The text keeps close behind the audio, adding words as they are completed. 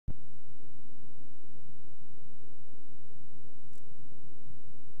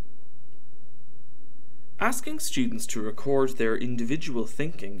Asking students to record their individual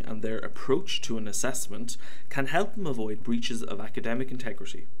thinking and their approach to an assessment can help them avoid breaches of academic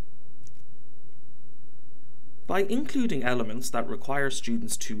integrity. By including elements that require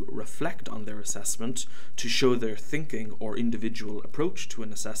students to reflect on their assessment to show their thinking or individual approach to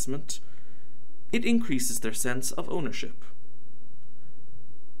an assessment, it increases their sense of ownership.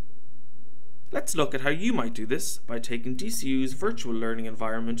 Let's look at how you might do this by taking DCU's virtual learning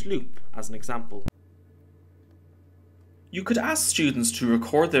environment Loop as an example. You could ask students to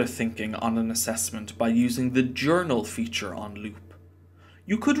record their thinking on an assessment by using the journal feature on Loop.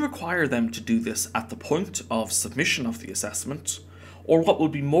 You could require them to do this at the point of submission of the assessment, or what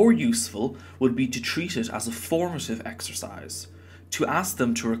would be more useful would be to treat it as a formative exercise, to ask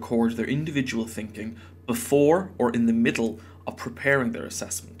them to record their individual thinking before or in the middle of preparing their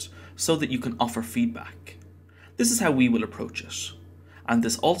assessment, so that you can offer feedback. This is how we will approach it, and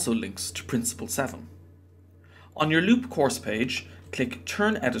this also links to Principle 7. On your Loop course page, click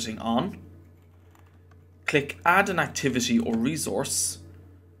Turn Editing On, click Add an Activity or Resource,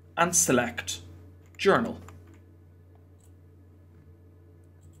 and select Journal.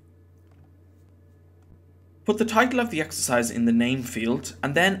 Put the title of the exercise in the name field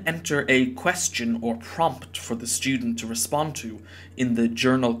and then enter a question or prompt for the student to respond to in the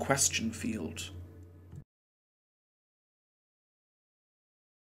Journal question field.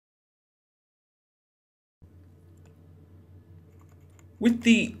 With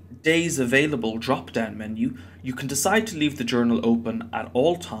the Days Available drop-down menu, you can decide to leave the journal open at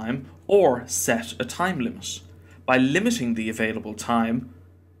all time or set a time limit. By limiting the available time,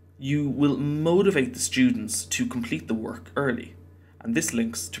 you will motivate the students to complete the work early, and this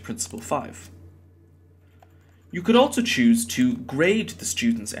links to Principle 5. You could also choose to grade the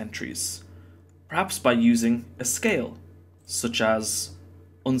students' entries, perhaps by using a scale, such as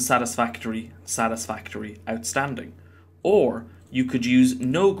unsatisfactory, satisfactory, outstanding, or you could use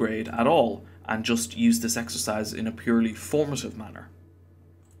no grade at all and just use this exercise in a purely formative manner.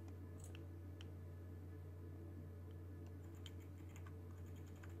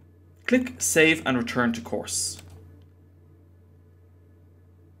 Click Save and return to course.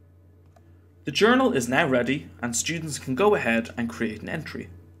 The journal is now ready and students can go ahead and create an entry.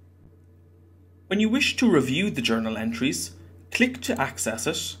 When you wish to review the journal entries, click to access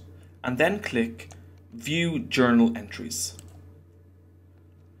it and then click View Journal Entries.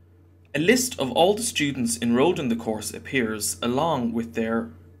 A list of all the students enrolled in the course appears along with their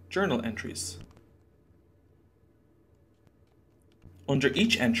journal entries. Under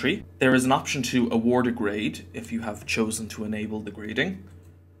each entry, there is an option to award a grade if you have chosen to enable the grading.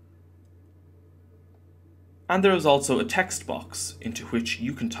 And there is also a text box into which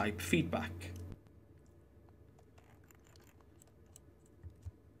you can type feedback.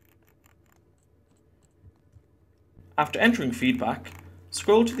 After entering feedback,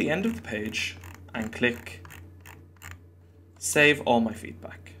 scroll to the end of the page and click Save all my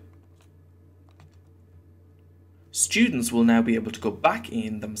feedback. Students will now be able to go back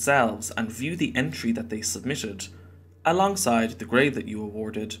in themselves and view the entry that they submitted alongside the grade that you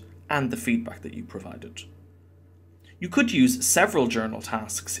awarded and the feedback that you provided. You could use several journal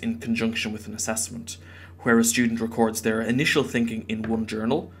tasks in conjunction with an assessment, where a student records their initial thinking in one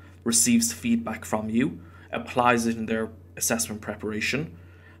journal, receives feedback from you, applies it in their assessment preparation,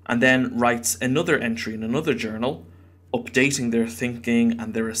 and then writes another entry in another journal, updating their thinking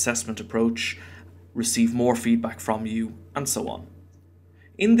and their assessment approach, receive more feedback from you, and so on.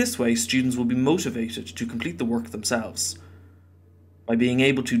 In this way, students will be motivated to complete the work themselves by being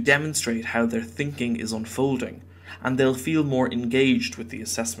able to demonstrate how their thinking is unfolding, and they'll feel more engaged with the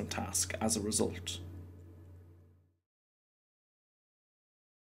assessment task as a result.